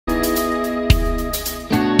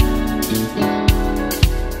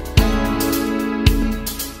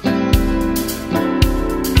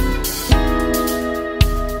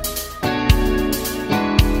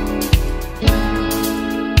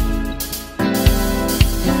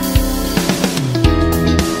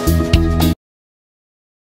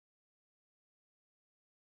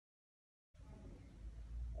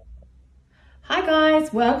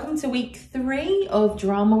guys, welcome to week 3 of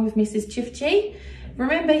Drama with Mrs. Chifchi.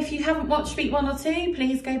 Remember, if you haven't watched week 1 or 2,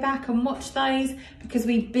 please go back and watch those because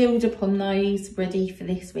we build upon those ready for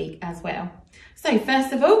this week as well. So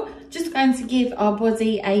first of all, just going to give our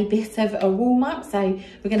body a bit of a warm up. So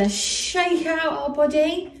we're going to shake out our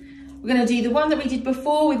body. We're going to do the one that we did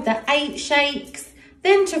before with the 8 shakes,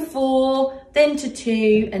 then to 4, then to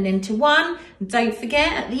 2, and then to 1. And don't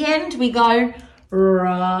forget, at the end, we go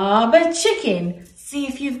rubber chicken. See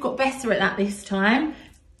if you've got better at that this time.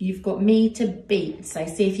 You've got me to beat, so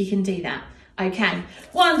see if you can do that. Okay,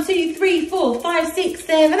 1, 2, 3, 4, 5, 6,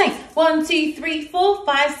 7, 8. 1, 2, 3, 4,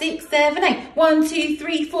 5, 6, 7, 8. 1, 2,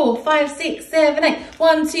 3, 4, 5, 6, 7, 8.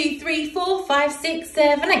 1, 2, 3, 4, 5, 6,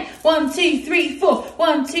 7, 8. 1, 2, 3, 4.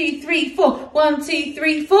 1, 2, 3, 4. 1, 2,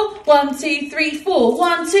 3, 4. 1, 2, 3, 4.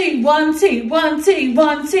 1, 2, 1, 2, 1, 2,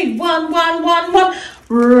 1, 2, 1, 1, 1, 1.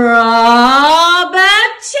 Rubber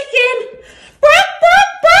chicken.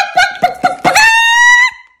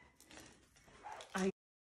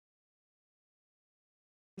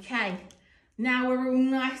 Okay, now we're all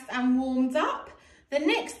nice and warmed up. The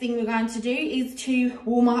next thing we're going to do is to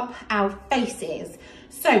warm up our faces.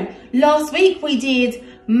 So last week we did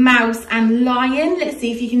mouse and lion. Let's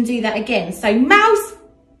see if you can do that again. So mouse,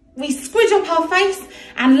 we squidge up our face,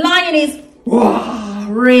 and lion is whoa,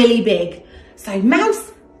 really big. So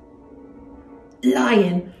mouse,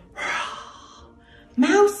 lion,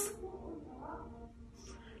 mouse,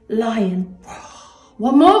 lion.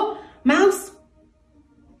 One more, mouse,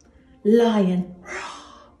 lion.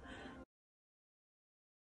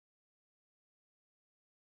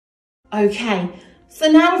 Okay, so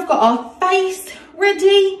now we've got our face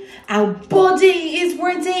ready, our body is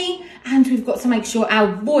ready, and we've got to make sure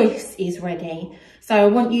our voice is ready. So I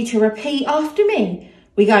want you to repeat after me.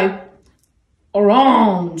 We go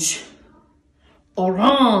orange,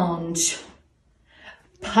 orange,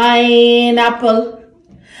 pineapple,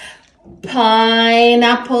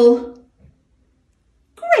 pineapple,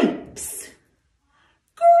 grapes,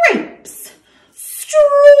 grapes,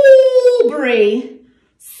 strawberry,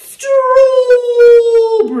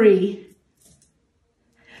 strawberry,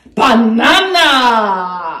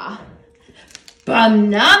 banana,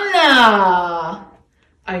 banana.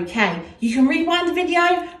 Okay, you can rewind the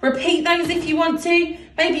video, repeat those if you want to.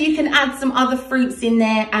 Maybe you can add some other fruits in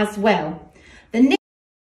there as well. The next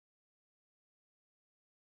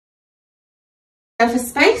for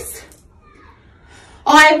space.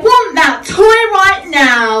 I want that toy right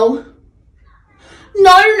now.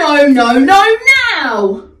 No, no, no, no,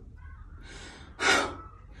 now.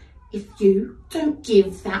 If you don't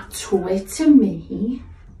give that toy to me,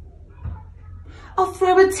 I'll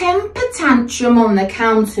throw a temper tantrum on the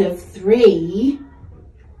count of 3.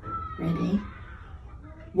 Ready?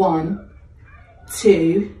 1,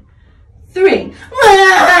 2, 3.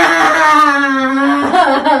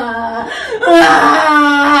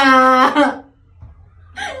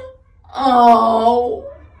 Oh,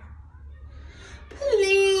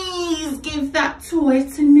 please give that toy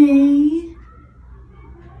to me.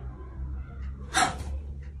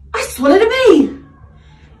 I swallowed a bee.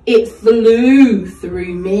 It flew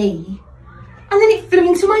through me, and then it flew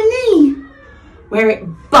into my knee, where it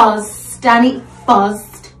buzzed and it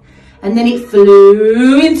fuzzed, and then it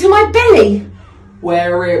flew into my belly,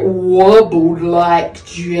 where it wobbled like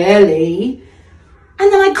jelly,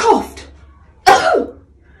 and then I coughed, oh,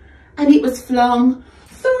 and it was flung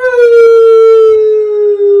through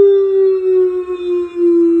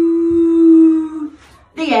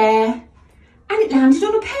the air, and it landed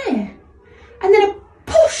on a pear, and then a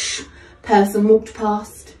push person walked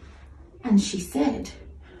past, and she said,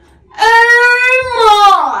 oh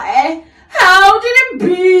my, how did a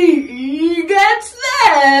bee get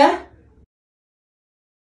there?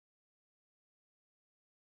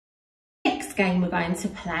 Next game we're going to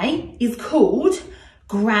play is called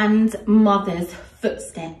Grandmother's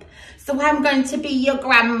Footstep. So I'm going to be your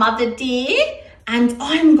grandmother, dear, and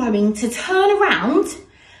I'm going to turn around,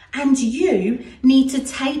 and you need to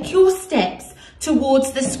take your steps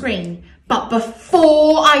towards the screen. But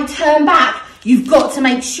before I turn back, you've got to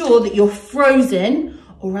make sure that you're frozen,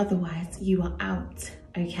 or otherwise you are out,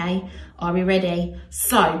 okay? Are we ready?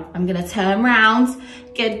 So I'm gonna turn round.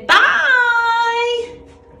 Goodbye.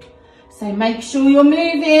 So make sure you're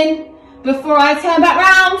moving before I turn back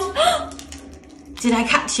round. Did I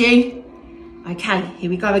catch you? Okay, here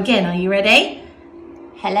we go again. Are you ready?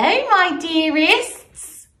 Hello, my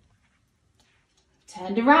dearests.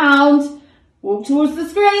 Turned around, walk towards the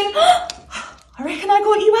screen. I reckon I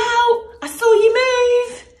got you out. I saw you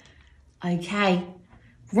move. Okay,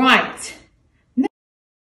 right.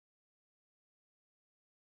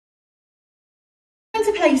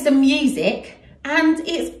 play some music, and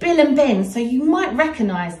it's Bill and Ben, so you might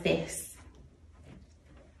recognise this.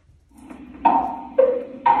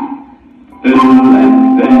 Bill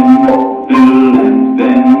and Ben, Bill and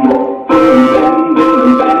Ben, Bill and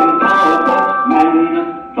Ben, flower men,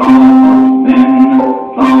 flower men,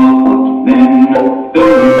 flower men,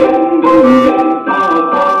 Bill and Ben,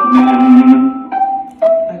 flower men.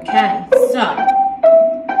 Okay, so,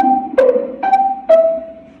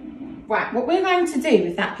 right, what we're going to do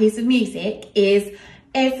with that piece of music is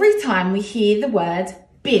every time we hear the word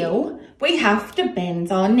Bill, we have to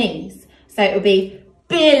bend our knees. So it'll be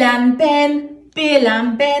Bill and Ben,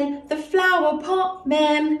 the flower pot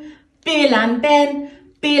men, Bill and Ben.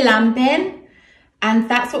 And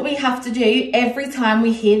that's what we have to do every time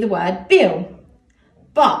we hear the word Bill.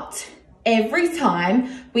 But every time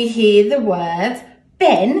we hear the word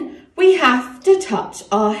Ben, we have to touch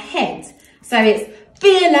our head. So it's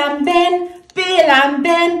Bill and Ben,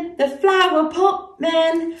 the flower pot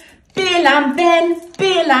men, Bill and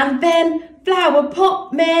Ben, flower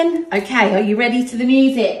pot men. Okay, are you ready to the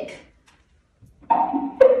music?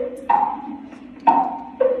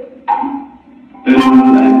 Bill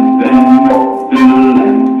and Ben, Bill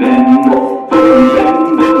and Ben, Bill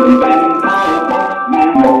and Ben, flower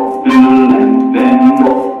pot men, Bill and Ben,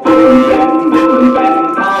 Bill and Ben,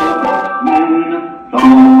 flower pot men.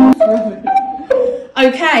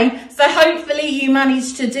 Okay, so hopefully you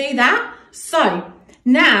managed to do that. So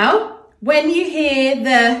now when you hear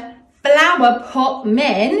the flower pot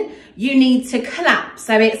men, you need to clap.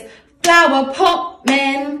 So it's flower pot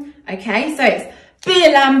men. Okay, so it's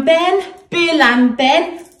Bill and Ben,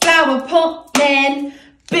 flower pot men,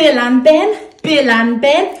 Bill and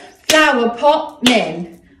Ben, flower pot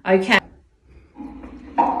men. Okay.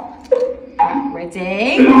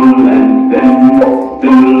 Ready? Bill and Ben,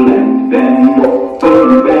 Bill and Ben, Bill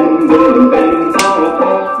and Ben, flower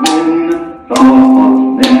pot men, flower pot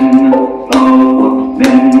men, flower pot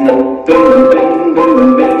men, Bill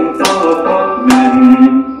and Ben, flower pot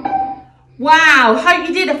men. Wow, hope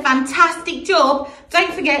you did a fantastic job.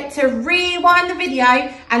 Don't forget to rewind the video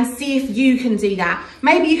and see if you can do that.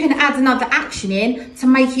 Maybe you can add another action in to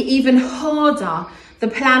make it even harder. The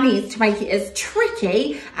plan is to make it as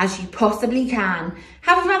tricky as you possibly can.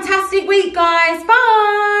 Have a fantastic week, guys.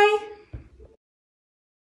 Bye.